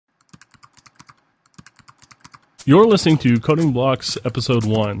You're listening to Coding Blocks Episode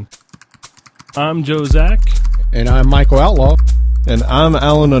 1. I'm Joe Zach. And I'm Michael Outlaw. And I'm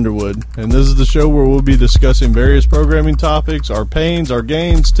Alan Underwood. And this is the show where we'll be discussing various programming topics, our pains, our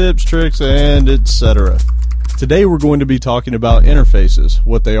gains, tips, tricks, and etc. Today we're going to be talking about interfaces,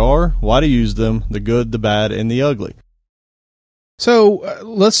 what they are, why to use them, the good, the bad, and the ugly. So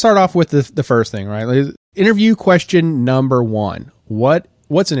let's start off with the first thing, right? Interview question number 1.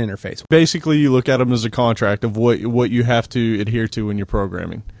 What's an interface? Basically, you look at them as a contract of what you have to adhere to when you're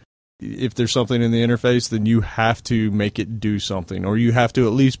programming. If there's something in the interface, then you have to make it do something, or you have to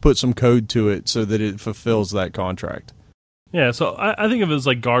at least put some code to it so that it fulfills that contract. Yeah, so I think of it as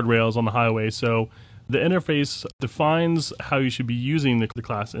like guardrails on the highway. So the interface defines how you should be using the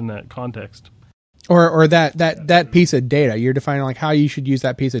class in that context. Or that piece of data. You're defining like how you should use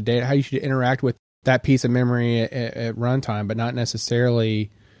that piece of data, how you should interact with that piece of memory at runtime, but not necessarily,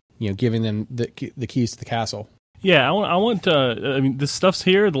 giving them the keys to the castle. Yeah, I want I mean, this stuff's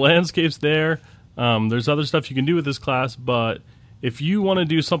here, the landscape's there. There's other stuff you can do with this class, but if you want to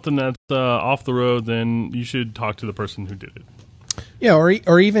do something that's off the road, then you should talk to the person who did it. Yeah,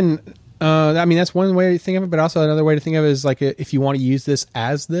 or even, that's one way to think of it, but also another way to think of it is like if you want to use this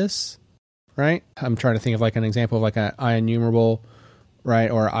as this, right? I'm trying to think of like an example of like an IEnumerable,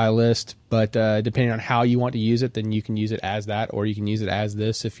 right, or iList, but depending on how you want to use it, then you can use it as that, or you can use it as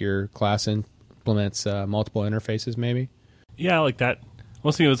this if your class implements multiple interfaces, maybe. Yeah, I like that. I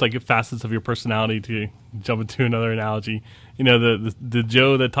was thinking it was like facets of your personality, to jump into another analogy. The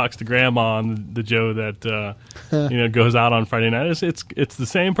Joe that talks to grandma and the Joe that goes out on Friday night. It's the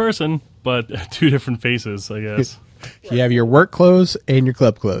same person, but two different faces, I guess. You have your work clothes and your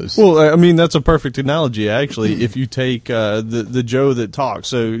club clothes. Well, I mean, that's a perfect analogy, actually. If you take the Joe that talks,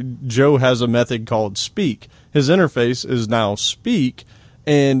 so Joe has a method called speak. His interface is now speak,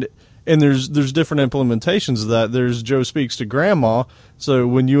 and there's different implementations of that. There's Joe speaks to grandma. So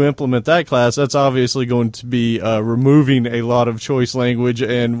when you implement that class, that's obviously going to be removing a lot of choice language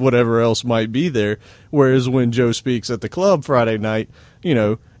and whatever else might be there. Whereas when Joe speaks at the club Friday night,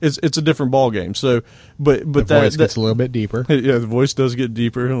 it's a different ball game. So, but the voice gets a little bit deeper. Yeah, the voice does get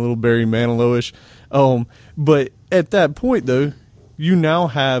deeper, a little Barry Manilow-ish. But at that point, though, you now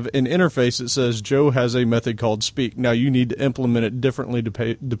have an interface that says Joe has a method called speak. Now you need to implement it differently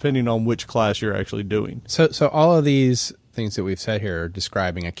depending on which class you're actually doing. So all of these things that we've said here are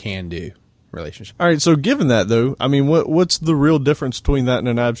describing a can-do relationship. All right, so given that, though, I mean, what's the real difference between that and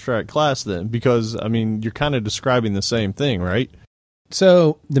an abstract class then? Because, I mean, you're kind of describing the same thing, right?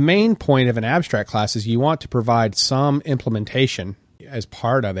 So the main point of an abstract class is you want to provide some implementation as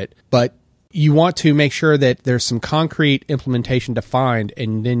part of it, but you want to make sure that there's some concrete implementation defined,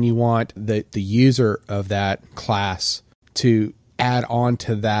 and then you want the user of that class to add on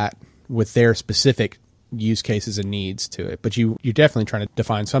to that with their specific use cases and needs to it. But you're definitely trying to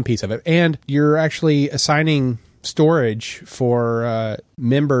define some piece of it, and you're actually assigning storage for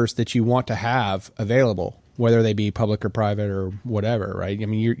members that you want to have available, whether they be public or private or whatever, right? I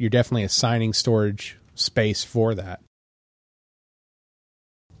mean, you're definitely assigning storage space for that.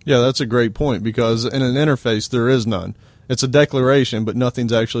 Yeah, that's a great point, because in an interface, there is none. It's a declaration, but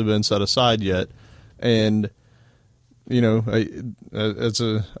nothing's actually been set aside yet. And, it's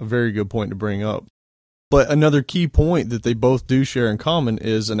a very good point to bring up. But another key point that they both do share in common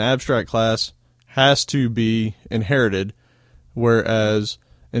is an abstract class has to be inherited, whereas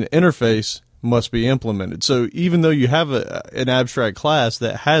an interface must be implemented. So even though you have an abstract class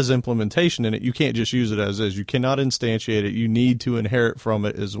that has implementation in it, you can't just use it as is. You cannot instantiate it. You need to inherit from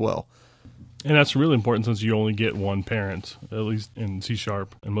it as well. And that's really important since you only get one parent, at least in C#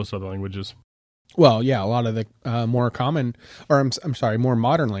 and most other languages. Well, yeah, a lot of the more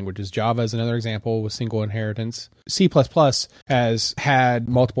modern languages. Java is another example with single inheritance. C++ has had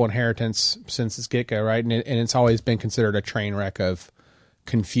multiple inheritance since its get-go, right? And it's always been considered a train wreck of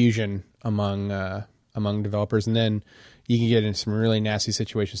confusion among developers. And then you can get into some really nasty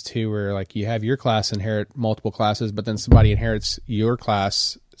situations too, where like you have your class inherit multiple classes, but then somebody inherits your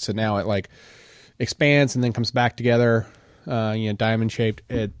class, so now it like expands and then comes back together, diamond shaped.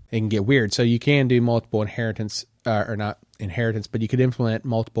 It can get weird. So you can do multiple inheritance, or not inheritance, but you could implement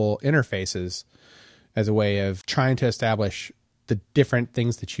multiple interfaces as a way of trying to establish the different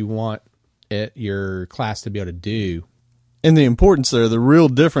things that you want your class to be able to do. And the importance there, the real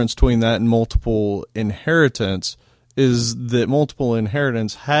difference between that and multiple inheritance is that multiple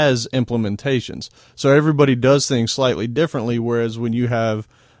inheritance has implementations. So everybody does things slightly differently, whereas when you have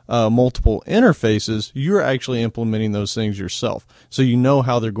multiple interfaces, you're actually implementing those things yourself. So you know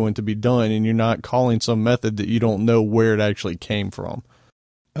how they're going to be done, and you're not calling some method that you don't know where it actually came from.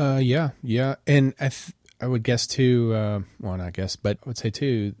 Yeah. And I would guess too, well, not guess, but I would say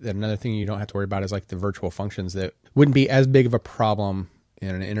too that another thing you don't have to worry about is like the virtual functions that wouldn't be as big of a problem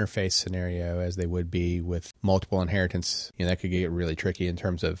in an interface scenario as they would be with multiple inheritance. That could get really tricky in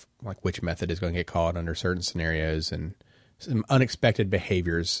terms of like which method is going to get called under certain scenarios and some unexpected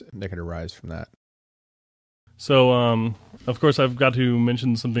behaviors that could arise from that. So, of course, I've got to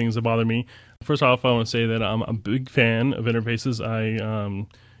mention some things that bother me. First off, I want to say that I'm a big fan of interfaces. I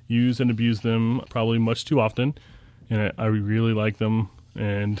use and abuse them probably much too often, and I really like them,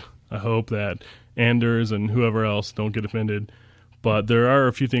 and I hope that Anders and whoever else don't get offended. But there are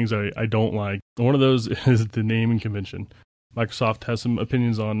a few things I don't like. One of those is the naming convention. Microsoft has some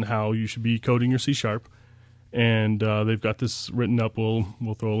opinions on how you should be coding your C#, and they've got this written up.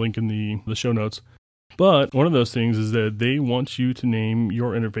 We'll throw a link in the show notes. But one of those things is that they want you to name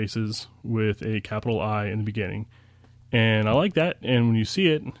your interfaces with a capital I in the beginning. And I like that, and when you see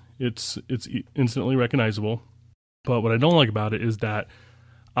it, it's instantly recognizable. But what I don't like about it is that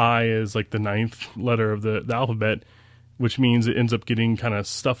I is like the 9th letter of the alphabet, which means it ends up getting kind of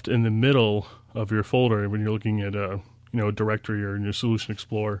stuffed in the middle of your folder when you're looking at a directory or in your Solution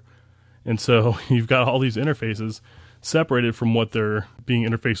Explorer. And so you've got all these interfaces separated from what they're being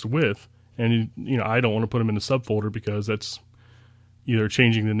interfaced with. And I don't want to put them in a subfolder because that's either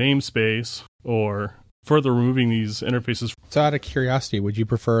changing the namespace or further removing these interfaces. So out of curiosity, would you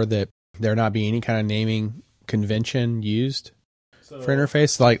prefer that there not be any kind of naming convention used for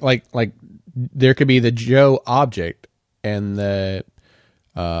interface? Like there could be the Joe object and the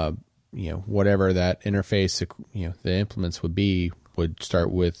whatever that interface the implements would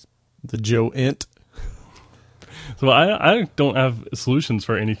start with the Joe int. So I don't have solutions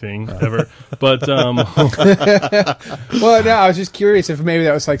for anything ever, but well, no, I was just curious if maybe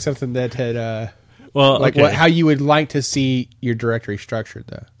that was like something that had how you would like to see your directory structured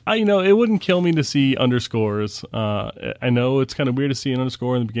though. It wouldn't kill me to see underscores. I know it's kind of weird to see an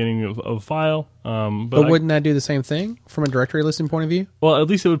underscore in the beginning of a file. But wouldn't that do the same thing from a directory listing point of view? Well, at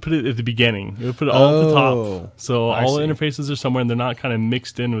least it would put it at the beginning. It would put it all at the top. So all the interfaces are somewhere and they're not kind of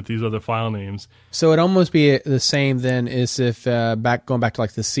mixed in with these other file names. So it'd almost be the same then as if going back to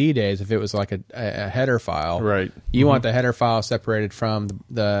like the C days, if it was like a header file. Right. You want the header file separated from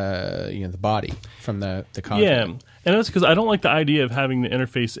the body, from the content. Yeah. And that's because I don't like the idea of having the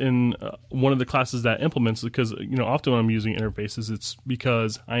interface in one of the classes that implements, because often when I'm using interfaces, it's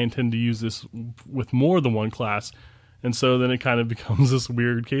because I intend to use this with more than one class. And so then it kind of becomes this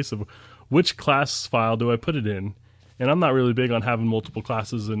weird case of which class file do I put it in? And I'm not really big on having multiple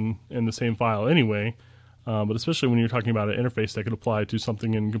classes in the same file anyway, but especially when you're talking about an interface that could apply to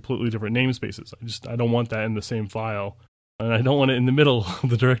something in completely different namespaces. I don't want that in the same file. And I don't want it in the middle of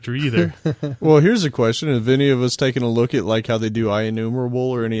the directory either. Well, here's a question. Have any of us taken a look at like how they do IEnumerable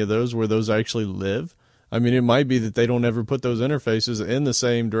or any of those where those actually live? I mean, it might be that they don't ever put those interfaces in the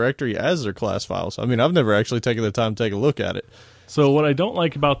same directory as their class files. I mean, I've never actually taken the time to take a look at it. So what I don't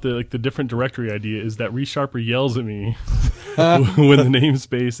like about the different directory idea is that ReSharper yells at me when the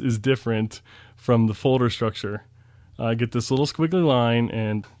namespace is different from the folder structure. I get this little squiggly line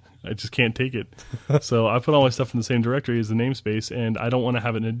and I just can't take it. So I put all my stuff in the same directory as the namespace, and I don't want to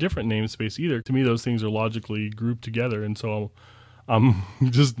have it in a different namespace either. To me, those things are logically grouped together, and so I'm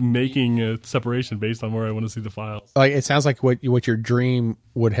just making a separation based on where I want to see the files. Like it sounds like what your dream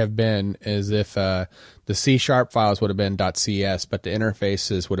would have been is if the C# files would have been .cs, but the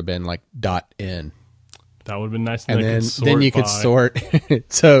interfaces would have been like .in. That would have been nice. And then you could sort.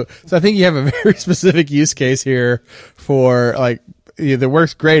 So I think you have a very specific use case here for like. That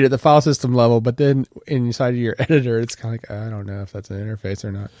works great at the file system level, but then inside of your editor, it's kind of like, I don't know if that's an interface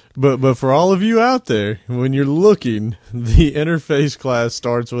or not. But for all of you out there, when you're looking, the interface class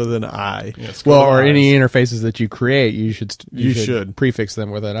starts with an I. Or any interfaces that you create, you should prefix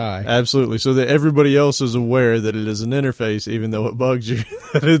them with an I. Absolutely, so that everybody else is aware that it is an interface, even though it bugs you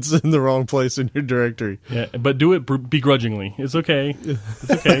that it's in the wrong place in your directory. Yeah, but do it begrudgingly. It's okay.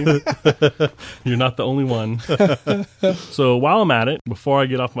 It's okay. You're not the only one. So while I'm at it, before I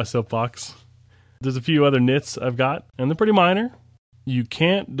get off my soapbox, there's a few other nits I've got, and they're pretty minor. You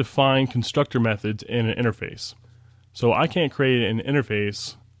can't define constructor methods in an interface. So I can't create an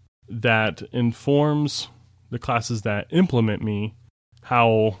interface that informs the classes that implement me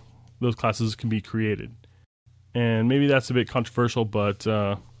how those classes can be created. And maybe that's a bit controversial, but,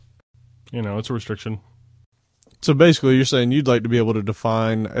 it's a restriction. So basically you're saying you'd like to be able to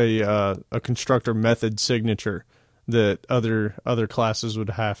define a constructor method signature that other classes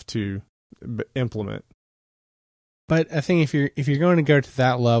would have to implement. But I think if you're going to go to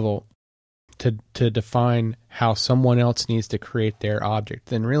that level to define how someone else needs to create their object,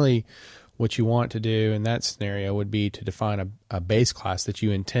 then really what you want to do in that scenario would be to define a base class that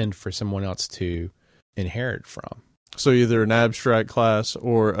you intend for someone else to inherit from. So either an abstract class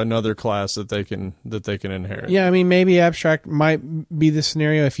or another class that they can inherit. Yeah, I mean, maybe abstract might be the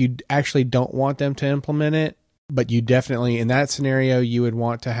scenario if you actually don't want them to implement it, but you definitely, in that scenario, you would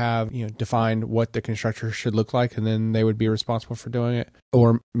want to have, defined what the constructor should look like, and then they would be responsible for doing it.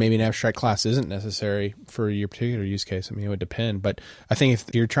 Or maybe an abstract class isn't necessary for your particular use case. I mean, it would depend. But I think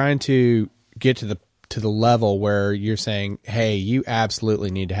if you're trying to get to the level where you're saying, hey, you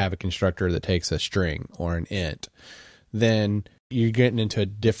absolutely need to have a constructor that takes a string or an int, then you're getting into a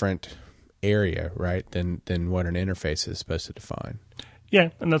different area, right, than what an interface is supposed to define.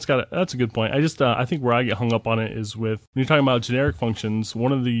 Yeah, and that's a good point. I think where I get hung up on it is with when you're talking about generic functions,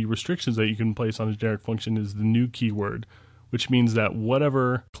 one of the restrictions that you can place on a generic function is the new keyword, which means that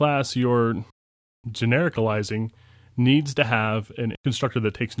whatever class you're genericalizing needs to have a constructor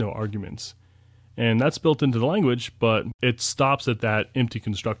that takes no arguments. And that's built into the language, but it stops at that empty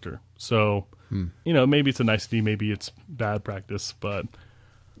constructor. So, maybe it's a nicety, maybe it's bad practice, but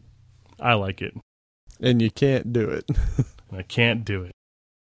I like it. And you can't do it. I can't do it.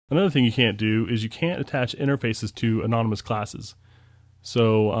 Another thing you can't do is you can't attach interfaces to anonymous classes.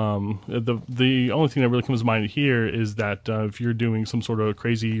 So the only thing that really comes to mind here is that if you're doing some sort of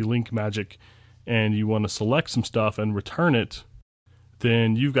crazy link magic and you want to select some stuff and return it,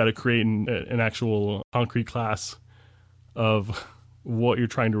 then you've got to create an actual concrete class of what you're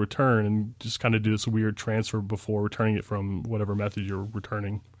trying to return and just kind of do this weird transfer before returning it from whatever method you're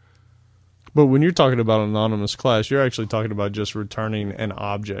returning. But when you're talking about an anonymous class, you're actually talking about just returning an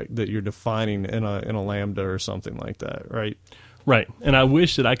object that you're defining in a Lambda or something like that, right? Right. And I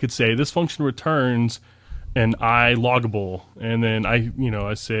wish that I could say this function returns an I loggable, and then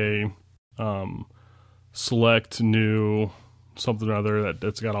I say select new something or other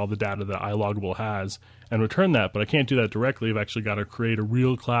that's got all the data that I loggable has and return that. But I can't do that directly. I've actually got to create a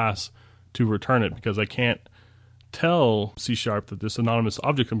real class to return it because I can't tell C# that this anonymous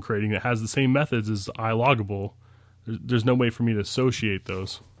object I'm creating that has the same methods as iLoggable, there's no way for me to associate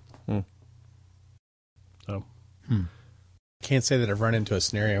those. So, Can't say that I've run into a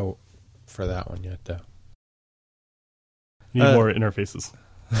scenario for that one yet, though. You need more interfaces.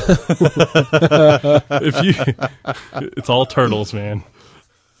 It's all turtles, man.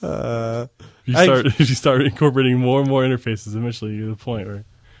 If you start incorporating more and more interfaces, eventually you're at the point where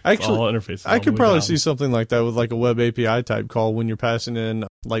actually, all interfaces. I could probably see something like that with like a web API type call when you're passing in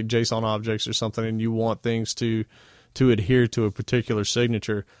like JSON objects or something, and you want things to adhere to a particular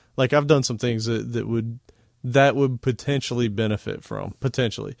signature. Like I've done some things that would potentially benefit from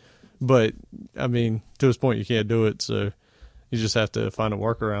potentially, but I mean to this point you can't do it, so you just have to find a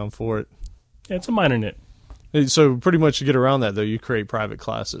workaround for it. Yeah, it's a minor nit. So pretty much to get around that though, you create private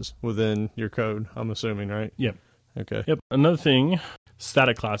classes within your code. I'm assuming, right? Yep. Okay. Yep. Another thing.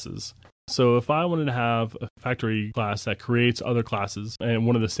 Static classes. So if I wanted to have a factory class that creates other classes, and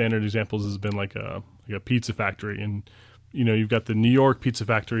one of the standard examples has been like a pizza factory, and you've got the New York pizza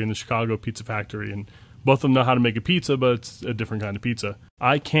factory and the Chicago pizza factory, and both of them know how to make a pizza, but it's a different kind of pizza.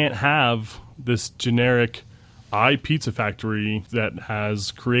 I can't have this generic pizza factory that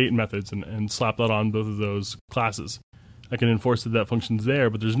has create methods and slap that on both of those classes. I can enforce that function's there,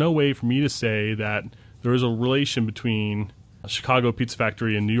 but there's no way for me to say that there is a relation between Chicago Pizza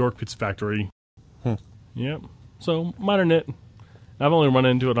Factory and New York Pizza Factory. Yep. So minor nit. I've only run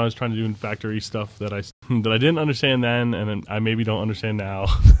into it when I was trying to do factory stuff that I didn't understand then, and I maybe don't understand now.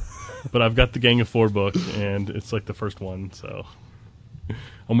 But I've got the Gang of Four book, and it's like the first one, so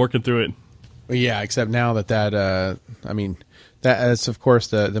I'm working through it. Well, yeah, except now that's of course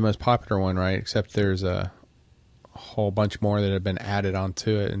the most popular one, right? Except there's a whole bunch more that have been added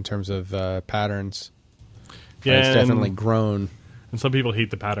onto it in terms of patterns. Yeah, it's definitely grown. And some people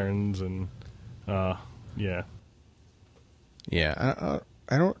hate the patterns, and yeah. Yeah,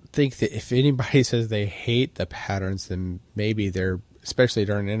 I don't think that if anybody says they hate the patterns, then maybe they're, especially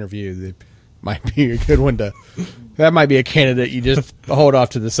during an interview, they might be a good one to. That might be a candidate you just hold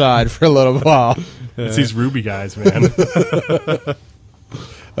off to the side for a little while. It's these Ruby guys, man.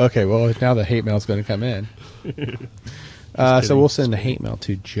 Okay, well now the hate mail is going to come in. So we'll send the hate mail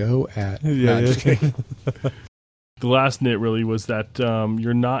to Joe at. Just kidding. The last nit really was that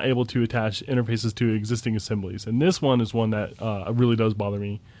you're not able to attach interfaces to existing assemblies. And this one is one that really does bother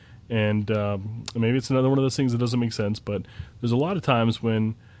me. And maybe it's another one of those things that doesn't make sense, but there's a lot of times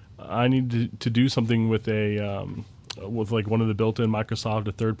when I need to do something with with like one of the built-in Microsoft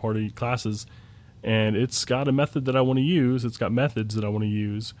or third-party classes, and it's got a method that I want to use. It's got methods that I want to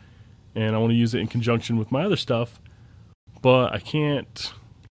use, and I want to use it in conjunction with my other stuff, but I can't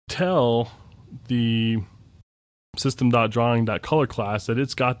tell the system.drawing.color class that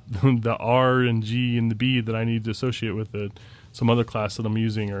it's got the R and G and the B that I need to associate with some other class that I'm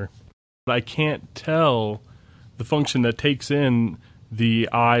using, but I can't tell the function that takes in the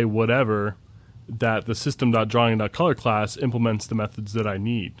I whatever that the system.drawing.color class implements the methods that I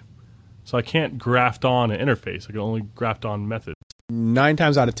need. So I can't graft on an interface. I can only graft on methods. 9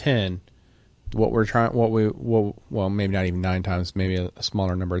 times out of 10, well, maybe not even 9 times, maybe a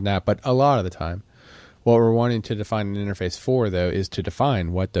smaller number than that, but a lot of the time, what we're wanting to define an interface for, though, is to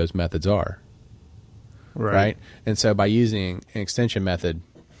define what those methods are. Right? And so by using an extension method,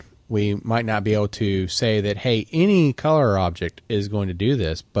 we might not be able to say that, hey, any color object is going to do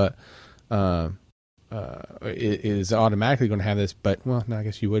this, but it is automatically going to have this. But, well, no, I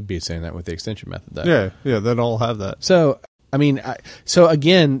guess you would be saying that with the extension method, though. Yeah, they'd all have that. So, I mean, so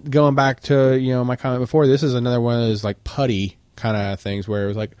again, going back to, my comment before, this is another one of those like putty kind of things where it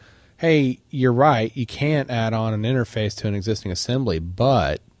was like, hey, you're right, you can't add on an interface to an existing assembly,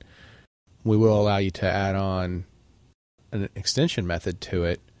 but we will allow you to add on an extension method to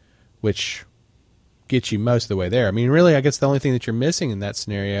it, which gets you most of the way there. I mean, really, I guess the only thing that you're missing in that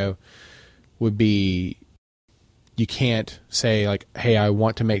scenario would be you can't say, like, hey, I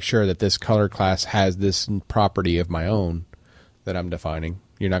want to make sure that this color class has this property of my own that I'm defining.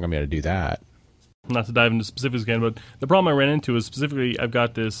 You're not going to be able to do that. Not to dive into specifics again, but the problem I ran into is specifically I've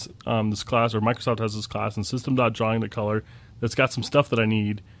got this this class, or Microsoft has this class in system.drawing.color that's got some stuff that I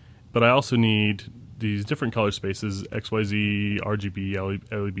need, but I also need these different color spaces, XYZ, RGB,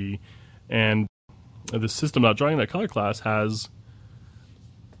 LEB, and the system.drawing.color class has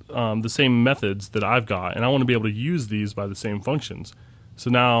the same methods that I've got, and I want to be able to use these by the same functions. So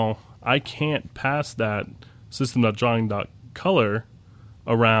now I can't pass that system.drawing.color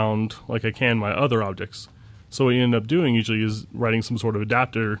around like I can my other objects. So what you end up doing usually is writing some sort of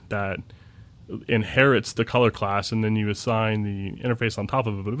adapter that inherits the color class, and then you assign the interface on top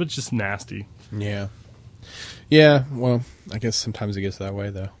of it, but it's just nasty. Yeah. Yeah, well, I guess sometimes it gets that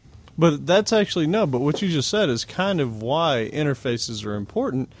way, though. But that's actually, no, but what you just said is kind of why interfaces are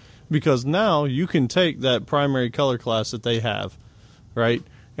important, because now you can take that primary color class that they have, right?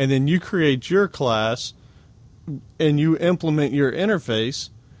 And then you create your class and you implement your interface,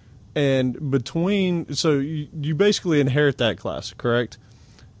 and so you basically inherit that class, correct?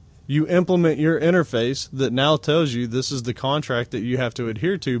 You implement your interface that now tells you this is the contract that you have to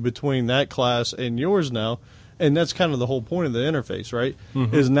adhere to between that class and yours now, and that's kind of the whole point of the interface, right?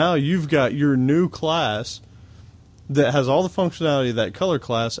 Mm-hmm. Is now you've got your new class that has all the functionality of that color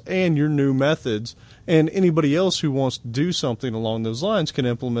class and your new methods, and anybody else who wants to do something along those lines can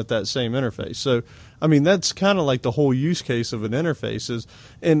implement that same interface. So, I mean, that's kind of like the whole use case of an interface is,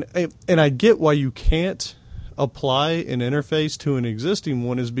 and I get why you can't apply an interface to an existing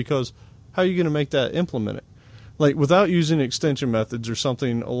one, is because how are you going to make that implement it? Like, without using extension methods or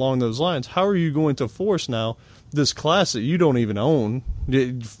something along those lines, how are you going to force now this class that you don't even own,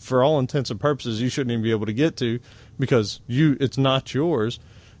 for all intents and purposes, you shouldn't even be able to get to because it's not yours?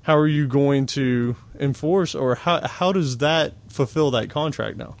 How are you going to enforce, or how does that fulfill that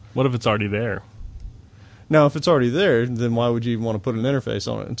contract now? What if it's already there? Now, if it's already there, then why would you even want to put an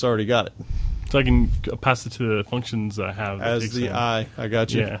interface on it? It's already got it. So I can pass it to the functions I have. As the I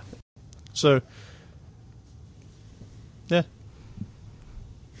got you. Yeah. So, yeah.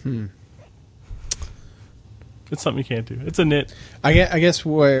 It's something you can't do. It's a nit. I guess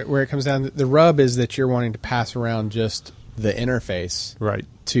where it comes down, the rub is that you're wanting to pass around just the interface right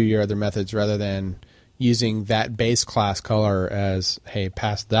to your other methods rather than using that base class color as, hey,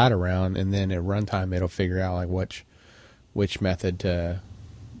 pass that around, and then at runtime it'll figure out like which method to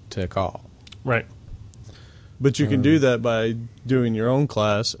call. Right. But you can do that by doing your own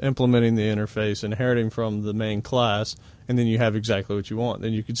class, implementing the interface, inheriting from the main class, and then you have exactly what you want.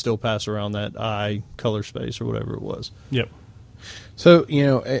 Then you could still pass around that I color space or whatever it was. Yep. So,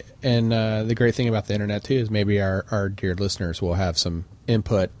 and the great thing about the internet, too, is maybe our dear listeners will have some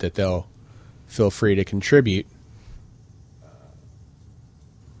input that they'll feel free to contribute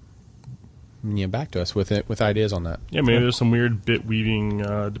back to us with ideas on that. Yeah, maybe there's some weird bit weaving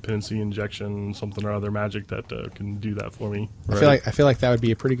dependency injection, something or other magic that can do that for me. Right. I feel like that would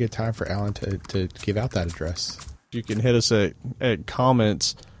be a pretty good time for Alan to give out that address. You can hit us at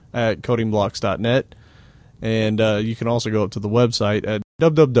comments at codingblocks.net, and you can also go up to the website at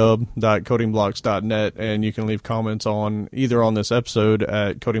www.codingblocks.net, and you can leave comments either on this episode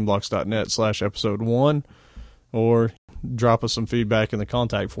at codingblocks.net/episode 1, or drop us some feedback in the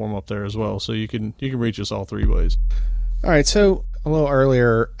contact form up there as well. So you can reach us all three ways. All right. So a little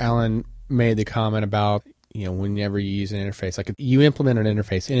earlier, Alan made the comment about whenever you use an interface, like you implement an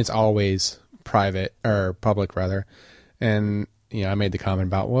interface and it's always private or public rather. And, I made the comment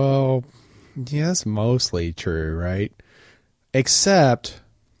about, well, yeah, that's mostly true, right? Except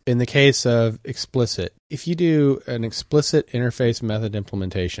in the case of explicit. If you do an explicit interface method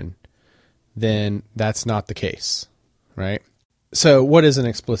implementation, then that's not the case, right? So what is an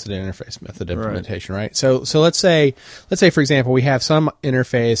explicit interface method implementation, right? So let's say for example, we have some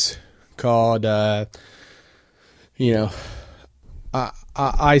interface called iSave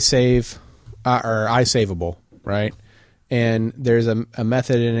or iSaveable, right? And there's a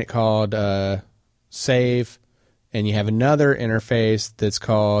method in it called save, and you have another interface that's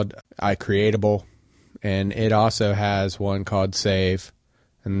called iCreatable, and it also has one called save.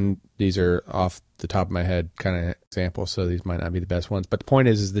 And these are off the top of my head kind of examples, so these might not be the best ones. But the point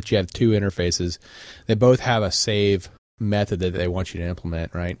is that you have two interfaces. They both have a save method that they want you to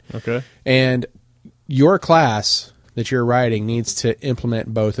implement, right? Okay. And your class that you're writing needs to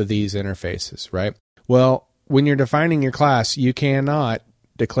implement both of these interfaces, right? Well, when you're defining your class, you cannot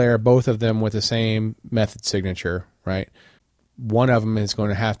declare both of them with the same method signature, right? One of them is going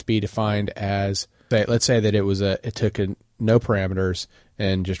to have to be defined as, let's say that it took no parameters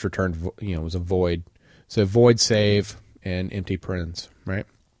and just returned, it was a void. So void save and empty parens, right?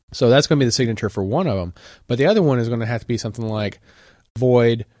 So that's going to be the signature for one of them. But the other one is going to have to be something like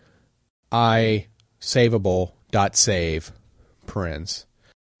void iSaveable.save parens.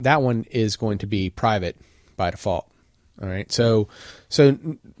 That one is going to be private by default. All right. So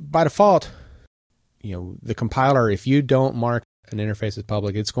by default, the compiler, if you don't mark an interface as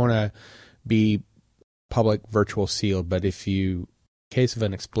public, it's going to be public virtual sealed. But case of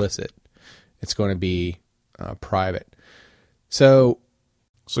an explicit, it's going to be private. So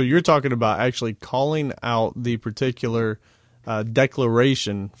you're talking about actually calling out the particular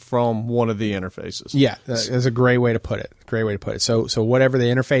declaration from one of the interfaces. Yeah, that's a great way to put it. So whatever the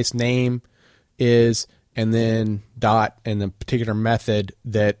interface name is, and then dot and the particular method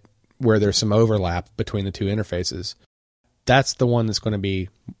where there's some overlap between the two interfaces, that's the one that's going to be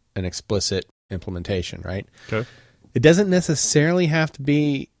an explicit implementation, right? Okay. It doesn't necessarily have to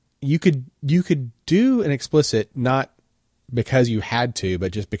be. You could do an explicit not because you had to,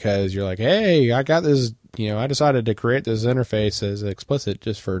 but just because you're like, hey, I got this. I decided to create this interface as explicit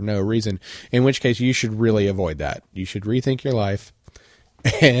just for no reason. In which case, you should really avoid that. You should rethink your life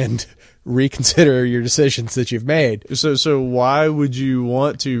and reconsider your decisions that you've made. So why would you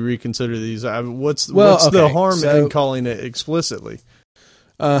want to reconsider these? What's the harm in calling it explicitly?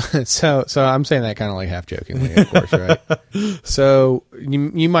 So I'm saying that kind of like half jokingly, of course, right? So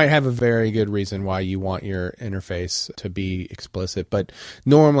you might have a very good reason why you want your interface to be explicit, but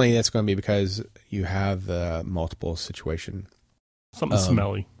normally that's going to be because you have the multiple situation. Something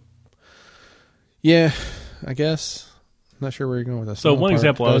smelly. Yeah, I guess. I'm not sure where you're going with this. So one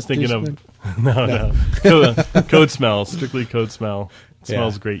example I was thinking of, no. Code smell, strictly code smell. It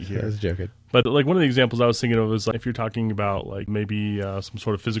smells great here. I was joking. But like one of the examples I was thinking of was like if you're talking about like maybe some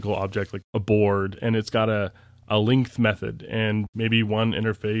sort of physical object like a board, and it's got a length method, and maybe one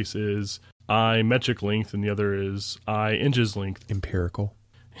interface is I metric length and the other is I inches length. Empirical.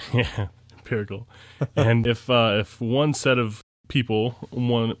 Yeah, empirical. And if one set of people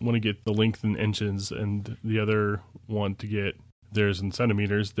want to get the length in inches and the other want to get theirs in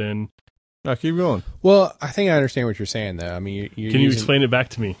centimeters, then now keep going. Well, I think I understand what you're saying, though. I mean, can you explain it back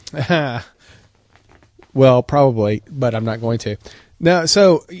to me? Well, probably, but I'm not going to. No,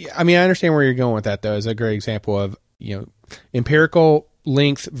 so I mean, I understand where you're going with that, though. It's a great example of empirical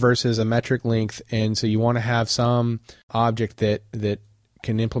length versus a metric length, and so you want to have some object that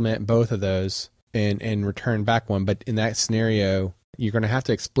can implement both of those and return back one. But in that scenario, you're going to have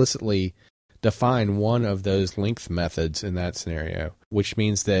to explicitly define one of those length methods in that scenario, which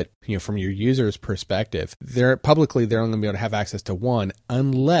means that from your user's perspective, they're only going to be able to have access to one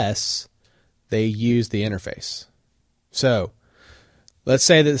unless they use the interface. So let's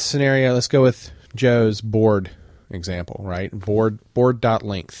say that the scenario, let's go with Joe's board example, right?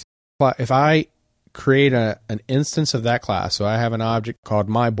 Board.length. If I create an instance of that class, so I have an object called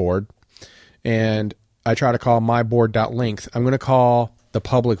myBoard, and I try to call myBoard.length, I'm going to call the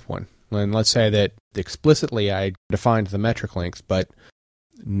public one. And let's say that explicitly I defined the metric length, but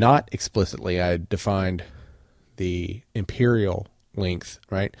not explicitly I defined the imperial length,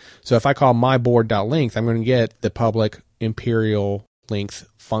 right? So if I call myBoard.length, I'm going to get the public imperial length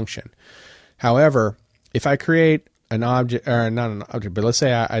function. However, if I create an object, or not an object, but let's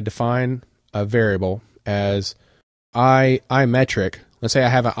say I define a variable as iMetric. Let's say I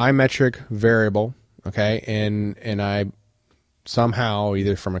have an iMetric variable, okay, and I somehow,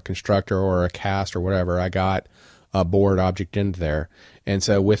 either from a constructor or a cast or whatever, I got a board object into there. And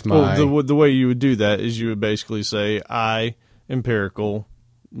so with my... Well, the way you would do that is you would basically say, I, empirical,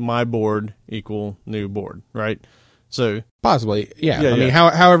 my board equal new board, right? So possibly, yeah. Yeah, I mean,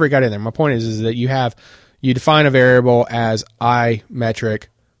 yeah. however it got in there. My point is that you define a variable as I metric.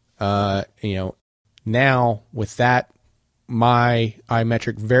 Now with that, my I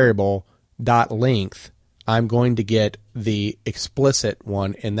metric variable dot length, I'm going to get the explicit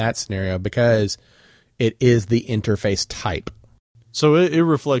one in that scenario because it is the interface type. So it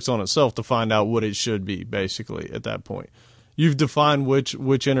reflects on itself to find out what it should be, basically, at that point. You've defined which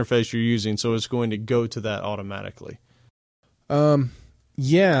interface you're using, so it's going to go to that automatically.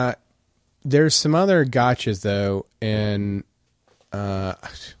 Yeah. There's some other gotchas, though, and I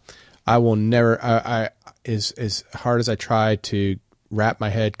will never... as hard as I try to wrap my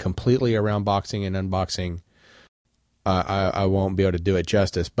head completely around boxing and unboxing, I won't be able to do it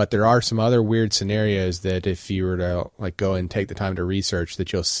justice. But there are some other weird scenarios that if you were to like go and take the time to research,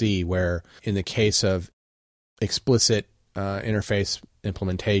 that you'll see where in the case of explicit interface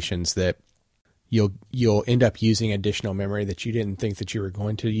implementations that you'll end up using additional memory that you didn't think that you were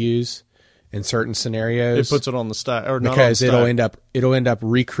going to use in certain scenarios. It puts it on the stack, or not because on the stack, it'll end up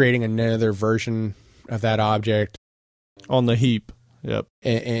recreating another version of that object on the heap. Yep.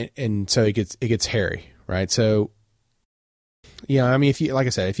 And so it gets hairy, right? So, I mean, if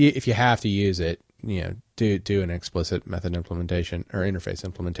you have to use it, do an explicit method implementation or interface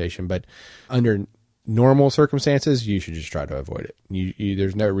implementation. But under normal circumstances, you should just try to avoid it.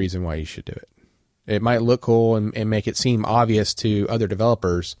 There's no reason why you should do it. It might look cool and make it seem obvious to other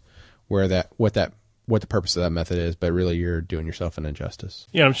developers what the purpose of that method is, but really you're doing yourself an injustice.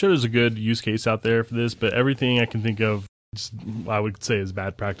 Yeah, I'm sure there's a good use case out there for this, but everything I can think of, I would say, is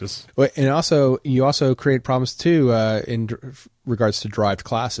bad practice. And you also create problems too in regards to derived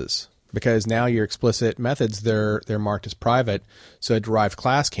classes, because now your explicit methods they're marked as private, so a derived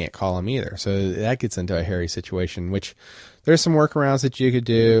class can't call them either. So that gets into a hairy situation. Which there's some workarounds that you could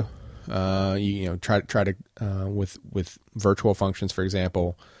do. Try to with virtual functions, for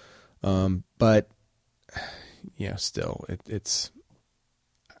example, but still it's.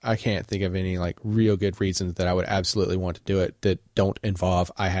 I can't think of any like real good reasons that I would absolutely want to do it that don't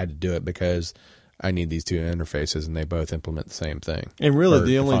involve I had to do it because I need these two interfaces and they both implement the same thing. And really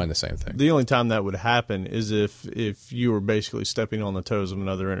the same thing. The only time that would happen is if you were basically stepping on the toes of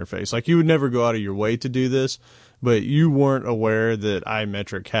another interface. Like you would never go out of your way to do this, but you weren't aware that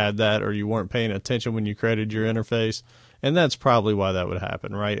iMetric had that, or you weren't paying attention when you created your interface. And that's probably why that would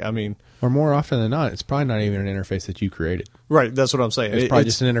happen, right? I mean, or more often than not, it's probably not even an interface that you created. Right, that's what I'm saying. It's probably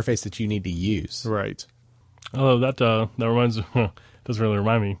just an interface that you need to use. Right. Oh, that reminds doesn't really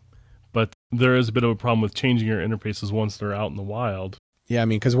remind me, but there is a bit of a problem with changing your interfaces once they're out in the wild. Yeah, I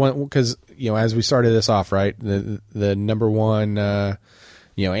mean, because as we started this off, right, the number one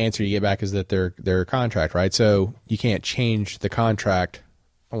answer you get back is that they're contract, right? So you can't change the contract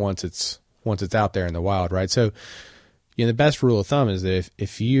once it's out there in the wild, right? So the best rule of thumb is that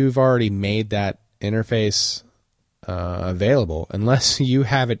if you've already made that interface available, unless you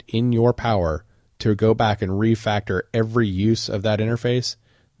have it in your power to go back and refactor every use of that interface,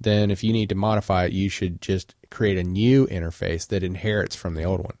 then if you need to modify it, you should just create a new interface that inherits from the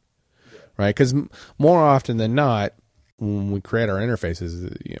old one, right? Because more often than not, when we create our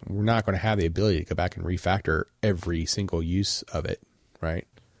interfaces, we're not going to have the ability to go back and refactor every single use of it, right?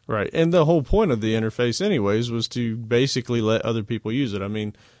 Right. And the whole point of the interface anyways was to basically let other people use it. I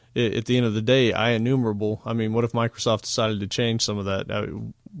mean, at the end of the day, IEnumerable, I mean, what if Microsoft decided to change some of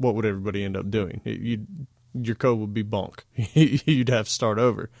that? What would everybody end up doing? Your code would be bonk. You'd have to start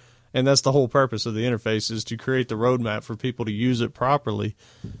over. And that's the whole purpose of the interface, is to create the roadmap for people to use it properly.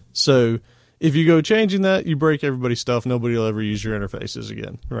 So if you go changing that, you break everybody's stuff. Nobody will ever use your interfaces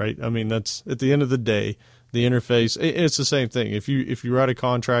again, right? I mean, that's at the end of the day. The interface, it's the same thing. If you write a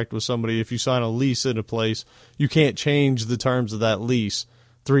contract with somebody, if you sign a lease in a place, you can't change the terms of that lease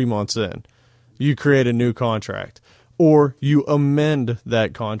 3 months in. You create a new contract. Or you amend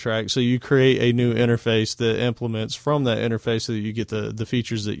that contract, so you create a new interface that implements from that interface so that you get the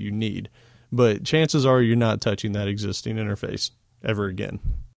features that you need. But chances are you're not touching that existing interface ever again.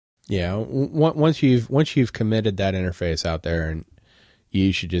 Yeah, once you've committed that interface out there, and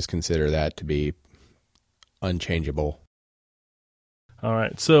you should just consider that to be unchangeable. All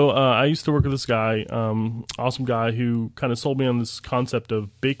right. So I used to work with this guy, awesome guy, who kind of sold me on this concept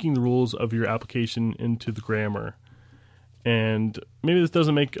of baking the rules of your application into the grammar. And maybe this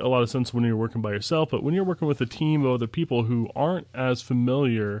doesn't make a lot of sense when you're working by yourself, but when you're working with a team of other people who aren't as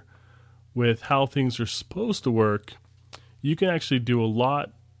familiar with how things are supposed to work, you can actually do a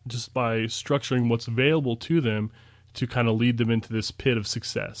lot just by structuring what's available to them to kind of lead them into this pit of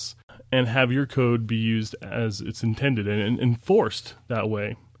success and have your code be used as it's intended and enforced that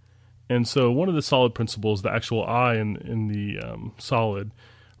way. And so one of the solid principles, the actual I in the solid,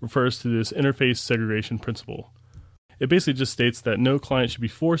 refers to this interface segregation principle. It basically just states that no client should be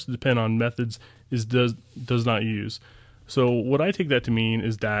forced to depend on methods it does not use. So what I take that to mean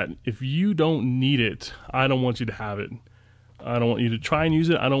is that if you don't need it, I don't want you to have it. I don't want you to try and use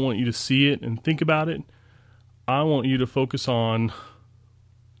it. I don't want you to see it and think about it. I want you to focus on,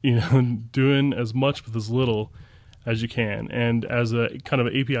 doing as much with as little as you can. And as a kind of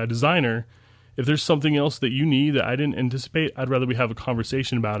an API designer, if there's something else that you need that I didn't anticipate, I'd rather we have a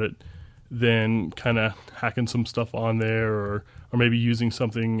conversation about it than kind of hacking some stuff on there or maybe using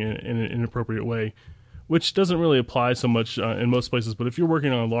something in an inappropriate way, which doesn't really apply so much in most places. But if you're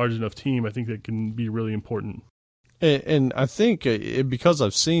working on a large enough team, I think that can be really important. And I think because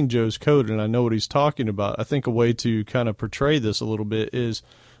I've seen Joe's code and I know what he's talking about, I think a way to kind of portray this a little bit is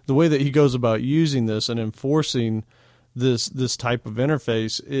the way that he goes about using this and enforcing this type of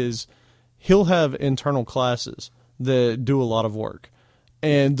interface is he'll have internal classes that do a lot of work.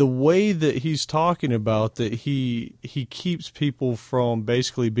 And the way that he's talking about that he keeps people from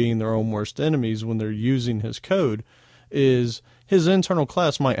basically being their own worst enemies when they're using his code is his internal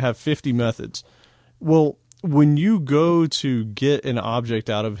class might have 50 methods. Well, when you go to get an object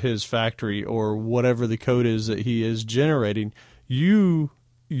out of his factory or whatever the code is that he is generating, you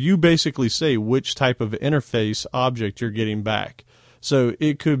basically say which type of interface object you're getting back. So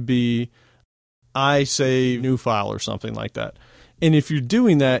it could be I save new file or something like that. And if you're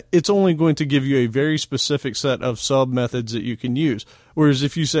doing that, it's only going to give you a very specific set of sub methods that you can use. Whereas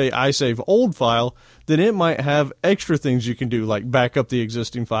if you say I save old file, then it might have extra things you can do, like back up the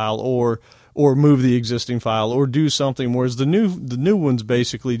existing file or move the existing file or do something. Whereas the new one's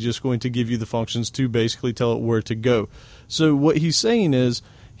basically just going to give you the functions to basically tell it where to go. So what he's saying is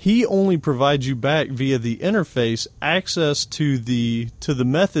he only provides you back via the interface access to the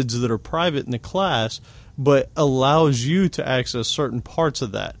methods that are private in the class, but allows you to access certain parts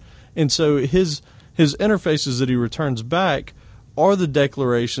of that. And so his interfaces that he returns back are the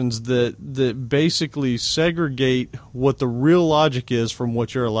declarations that basically segregate what the real logic is from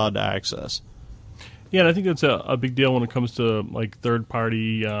what you're allowed to access. Yeah, and I think that's a big deal when it comes to like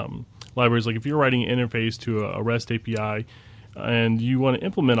third-party libraries. Like if you're writing an interface to a REST API and you want to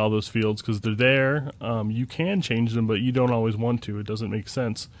implement all those fields because they're there, you can change them, but you don't always want to. It doesn't make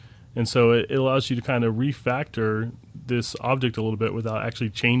sense. And so it allows you to kind of refactor this object a little bit without actually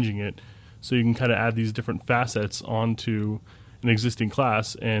changing it. So you can kind of add these different facets onto an existing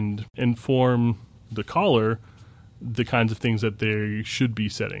class and inform the caller the kinds of things that they should be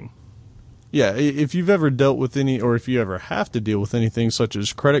setting. Yeah, if you've ever dealt with or if you ever have to deal with anything such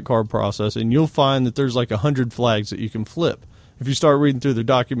as credit card processing, you'll find that there's like 100 flags that you can flip. If you start reading through their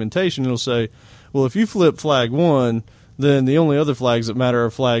documentation, it'll say, well, if you flip flag 1, then the only other flags that matter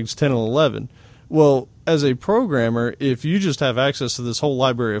are flags 10 and 11. Well, as a programmer, if you just have access to this whole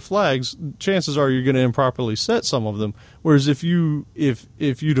library of flags, chances are you're going to improperly set some of them. Whereas if you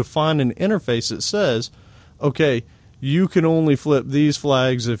define an interface that says, okay, you can only flip these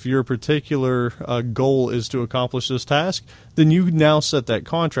flags if your particular goal is to accomplish this task, then you now set that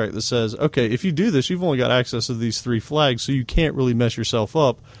contract that says, okay, if you do this, you've only got access to these 3 flags, so you can't really mess yourself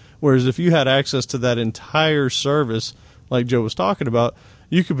up. Whereas if you had access to that entire service, like Joe was talking about,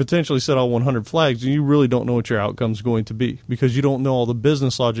 you could potentially set all 100 flags, and you really don't know what your outcome is going to be because you don't know all the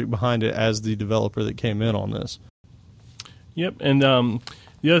business logic behind it as the developer that came in on this. Yep, and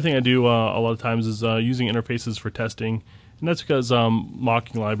the other thing I do a lot of times is using interfaces for testing, and that's because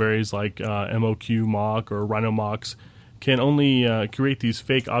mocking libraries like MOQ mock or Rhino mocks can only create these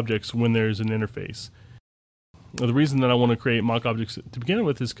fake objects when there's an interface. The reason that I want to create mock objects to begin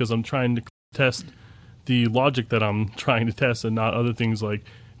with is because I'm trying to test the logic that I'm trying to test and not other things like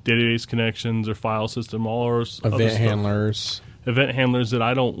database connections or file system, all or event handlers. Event handlers that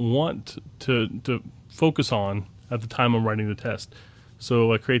I don't want to focus on at the time I'm writing the test.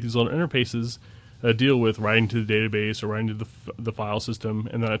 So I create these little interfaces that deal with writing to the database or writing to the file system,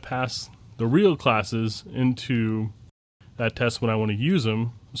 and then I pass the real classes into that test when I want to use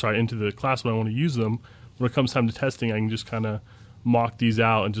them. Into the class when I want to use them. When it comes time to testing, I can just kind of mock these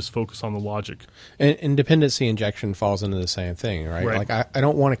out and just focus on the logic. And dependency injection falls into the same thing, right? Like I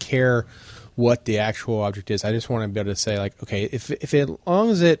don't want to care what the actual object is. I just want to be able to say, like, okay, if as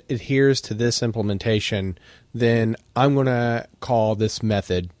long as it adheres to this implementation, then I'm going to call this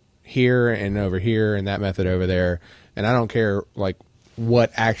method here and over here and that method over there. And I don't care, like,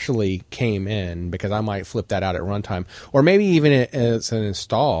 what actually came in, because I might flip that out at runtime, or maybe even as an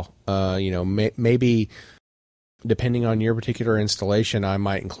install. Maybe depending on your particular installation, I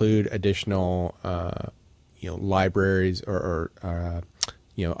might include additional libraries or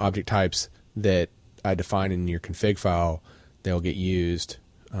object types that I define in your config file. They'll get used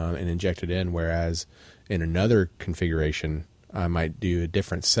and injected in, whereas in another configuration, I might do a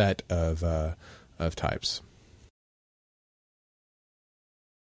different set of types.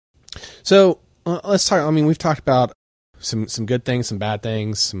 So let's talk. I mean, we've talked about some good things, some bad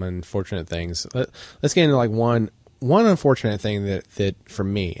things, some unfortunate things. Let's get into like one unfortunate thing that for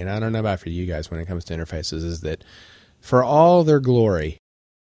me, and I don't know about for you guys when it comes to interfaces, is that for all their glory,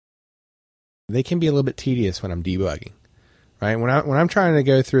 they can be a little bit tedious when I'm debugging. Right? When I'm trying to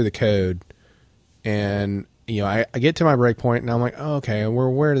go through the code, and I get to my breakpoint, and I'm like, oh, okay,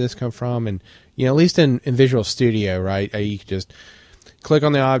 where did this come from? And at least in Visual Studio, right, you can just click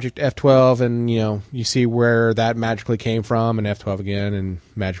on the object F12, and you see where that magically came from, and F12 again, and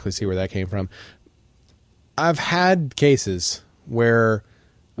magically see where that came from. I've had cases where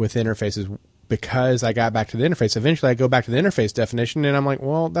with interfaces, because I got back to the interface, eventually I go back to the interface definition, and I'm like,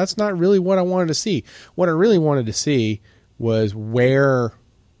 well, that's not really what I wanted to see. What I really wanted to see was where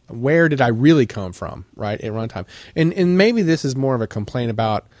did I really come from, right, at runtime. And maybe this is more of a complaint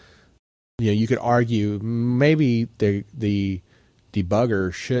about, you could argue maybe the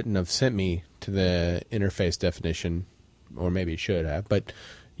debugger shouldn't have sent me to the interface definition, or maybe it should have, but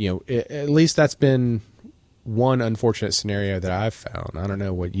at least that's been one unfortunate scenario that I've found. I don't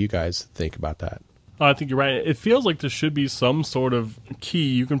know what you guys think about that. I think you're right. It feels like there should be some sort of key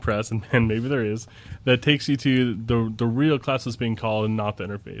you can press, and maybe there is, that takes you to the real class that's being called and not the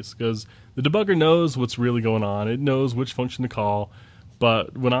interface. Because the debugger knows what's really going on. It knows which function to call.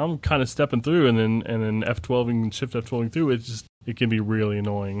 But when I'm kind of stepping through and then F12 and shift F12 through, it can be really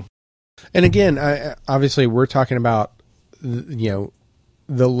annoying. And again, obviously we're talking about the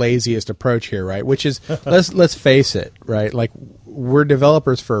laziest approach here, right? Which is let's face it, right? Like, we're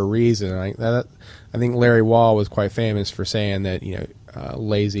developers for a reason. I think Larry Wall was quite famous for saying that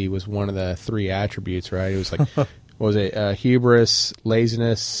lazy was one of the 3 attributes, right? It was like, what was it? Hubris,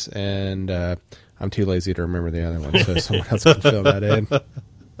 laziness, and I'm too lazy to remember the other one, so someone else can fill that in.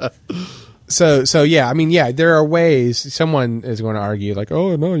 So yeah, I mean, yeah, there are ways. Someone is going to argue like,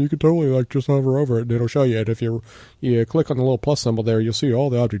 oh no, you could totally like just hover over it and it'll show you it. If you click on the little plus symbol there, you'll see all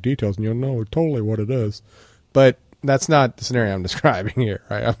the object details and you'll know totally what it is. But that's not the scenario I'm describing here,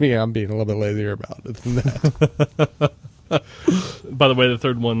 right? I mean, I'm being a little bit lazier about it than that. By the way, the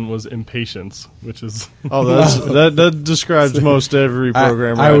third one was impatience, which is that describes most every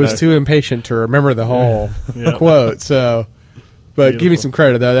program. I was too impatient to remember the whole quote, so. But Beautiful. Give me some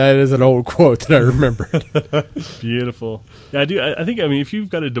credit, though. That is an old quote that I remembered. Beautiful. Yeah, I do. I think. I mean, if you've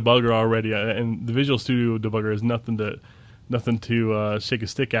got a debugger already, and the Visual Studio debugger is nothing to shake a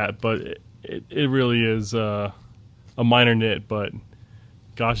stick at, but it really is a minor nit. But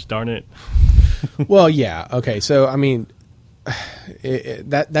gosh darn it. Well, yeah. Okay. So I mean,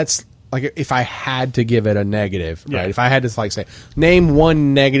 that's like if I had to give it a negative, right? If I had to like say name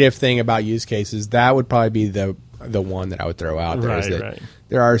one negative thing about use cases, that would probably be the one that I would throw out there. Right.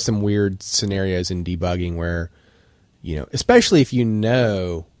 There are some weird scenarios in debugging where, especially if you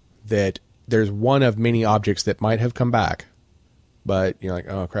know that there's one of many objects that might have come back, but you're like,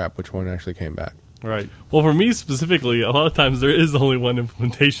 oh crap, which one actually came back? Right. Well, for me specifically, a lot of times there is only one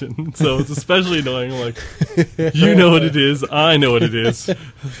implementation, so it's especially annoying. Like, you know what it is, I know what it is.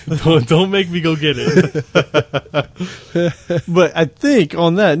 Don't make me go get it. But I think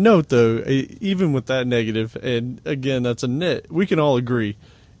on that note, though, even with that negative, and again, that's a nit, we can all agree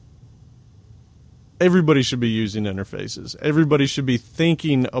everybody should be using interfaces. Everybody should be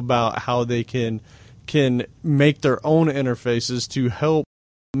thinking about how they can make their own interfaces to help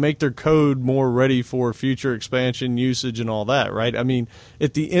make their code more ready for future expansion, usage, and all that, right? I mean,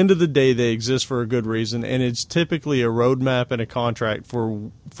 at the end of the day, they exist for a good reason, and it's typically a roadmap and a contract for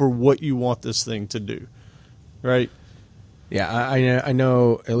what you want this thing to do, right? Yeah, I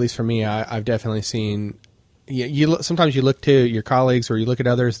know. At least for me, I've definitely seen. Sometimes you look to your colleagues or you look at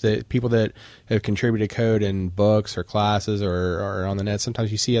others, that people that have contributed code in books or classes or on the net.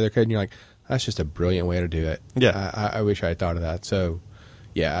 Sometimes you see other code and you're like, that's just a brilliant way to do it. Yeah, I wish I had thought of that. So.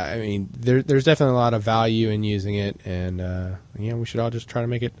 Yeah, I mean, there's definitely a lot of value in using it, and we should all just try to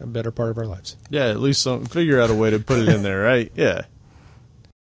make it a better part of our lives. Yeah, at least figure out a way to put it in there, right? Yeah.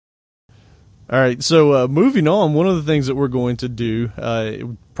 All right, so moving on, one of the things that we're going to do,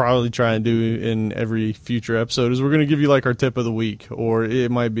 probably try and do in every future episode, is we're going to give you like our tip of the week, or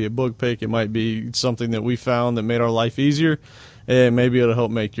it might be a book pick, it might be something that we found that made our life easier, and maybe it'll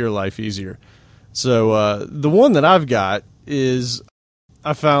help make your life easier. So the one that I've got is,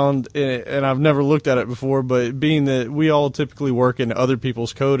 I found, and I've never looked at it before, but being that we all typically work in other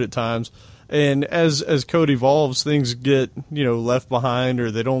people's code at times, and as code evolves, things get, left behind,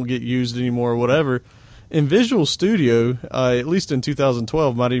 or they don't get used anymore, or whatever. In Visual Studio, at least in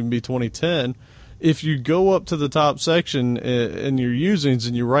 2012, might even be 2010, if you go up to the top section in your usings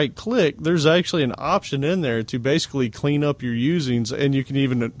and you right-click, there's actually an option in there to basically clean up your usings, and you can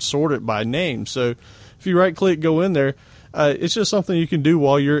even sort it by name. So if you right-click, go in there, it's just something you can do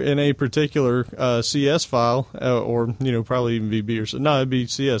while you're in a particular CS file, or probably even VB or so. No, it'd be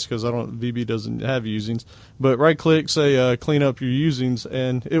CS because VB doesn't have usings. But right-click, say clean up your usings,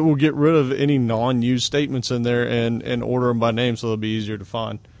 and it will get rid of any non-used statements in there and order them by name, so they'll be easier to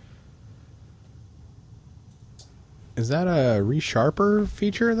find. Is that a ReSharper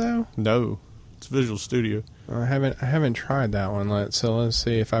feature though? No, it's Visual Studio. I haven't tried that one. So let's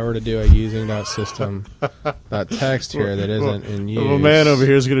see if I were to do a using.system.text here that isn't in use. Well, man over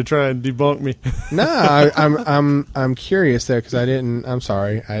here is going to try and debunk me. No, I'm curious though, because I didn't. I'm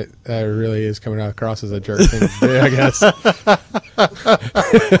sorry. That really is coming across as a jerk thing to do, I guess.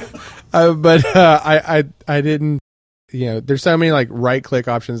 But I didn't. There's so many like right click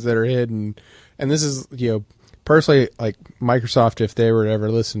options that are hidden, and this is personally, like Microsoft, if they were to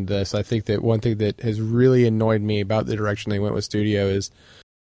ever listen to this, I think that one thing that has really annoyed me about the direction they went with Studio is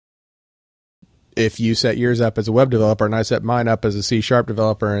if you set yours up as a web developer and I set mine up as a C#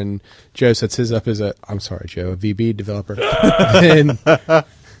 developer and Joe sets his up as a VB developer,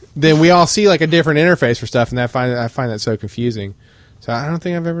 then we all see like a different interface for stuff, and I find that so confusing. So I don't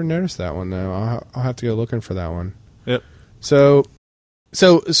think I've ever noticed that one though. I'll have to go looking for that one. Yep.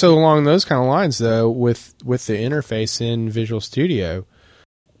 So along those kind of lines, though, with the interface in Visual Studio,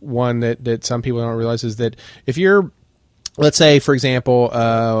 one that some people don't realize is that if you're, let's say, for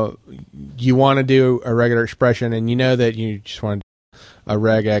example, you want to do a regular expression, and you know that you just want to do a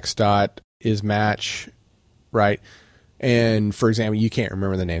regex dot is match, right? And for example, you can't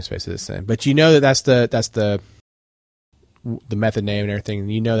remember the namespace of this thing, but you know that's the method name and everything,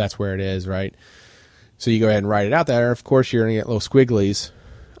 and you know that's where it is, right? So you go ahead and write it out there. Of course, you're going to get little squigglies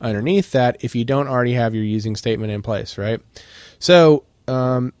underneath that if you don't already have your using statement in place, right? So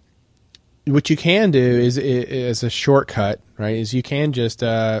what you can do is a shortcut, right, is you can just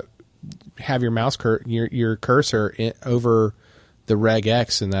have your mouse your cursor over the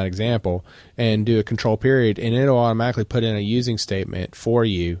regex in that example and do a control period, and it'll automatically put in a using statement for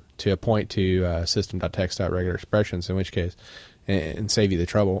you to point to system.text.regular expressions, in which case, and save you the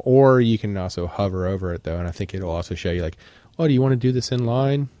trouble. Or you can also hover over it though, and I think it'll also show you like, oh, do you want to do this in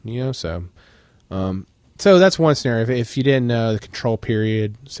line? So that's one scenario. If you didn't know, the control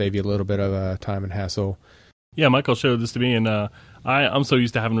period save you a little bit of time and hassle. Yeah, Michael showed this to me, and I'm so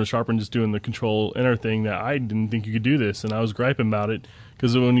used to having ReSharper and just doing the control enter thing that I didn't think you could do this, and I was griping about it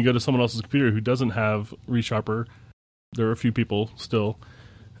because when you go to someone else's computer who doesn't have ReSharper, there are a few people still,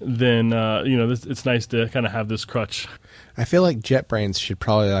 then it's nice to kind of have this crutch. I feel like JetBrains should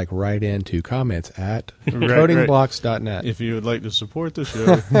probably like write into comments at codingblocks.net if you would like to support the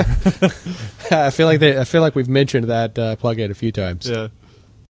show. I feel like we've mentioned that plugin a few times. Yeah.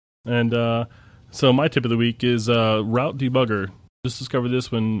 And so my tip of the week is Route Debugger. Just discovered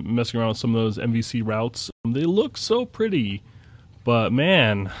this when messing around with some of those MVC routes. They look so pretty, but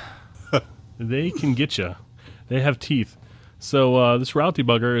man, they can get you. They have teeth. So this Route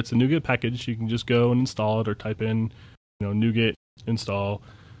Debugger, it's a NuGet package. You can just go and install it or type in, NuGet install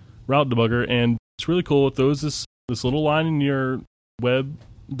Route Debugger, and it's really cool. It throws this little line in your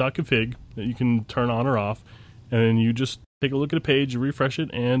web.config that you can turn on or off, and then you just take a look at a page, you refresh it,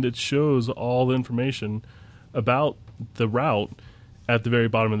 and it shows all the information about the route at the very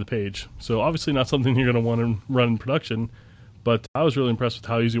bottom of the page. So obviously not something you're going to want to run in production, but I was really impressed with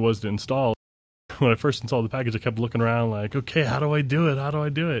how easy it was to install. When I first installed the package, I kept looking around like, okay, how do I do it?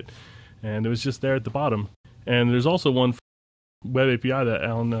 And it was just there at the bottom. And there's also one web API that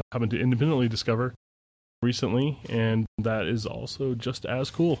Alan happened to independently discover recently, and that is also just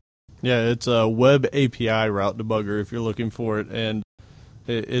as cool. Yeah, it's a web API route debugger if you're looking for it, and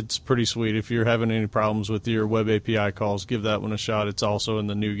it's pretty sweet. If you're having any problems with your web API calls, give that one a shot. It's also in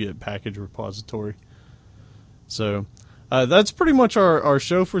the NuGet package repository. So that's pretty much our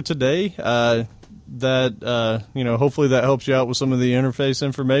show for today. Hopefully that helps you out with some of the interface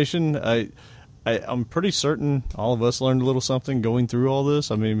information. I'm pretty certain all of us learned a little something going through all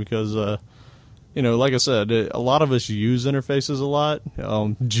this. I mean, because like I said, a lot of us use interfaces a lot.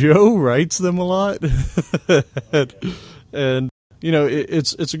 Joe writes them a lot, and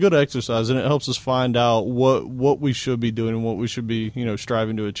it's a good exercise, and it helps us find out what we should be doing and what we should be,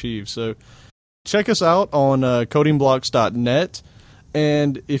 striving to achieve. So check us out on codingblocks.net.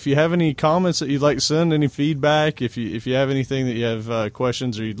 And if you have any comments that you'd like to send, any feedback, if you have anything that you have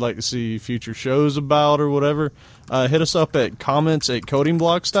questions or you'd like to see future shows about or whatever, hit us up at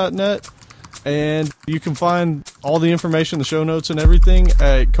comments@codingblocks.net. And you can find all the information, the show notes and everything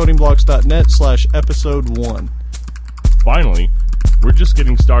at codingblocks.net/episode 1. Finally, we're just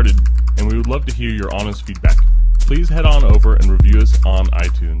getting started, and we would love to hear your honest feedback. Please head on over and review us on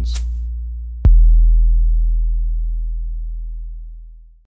iTunes.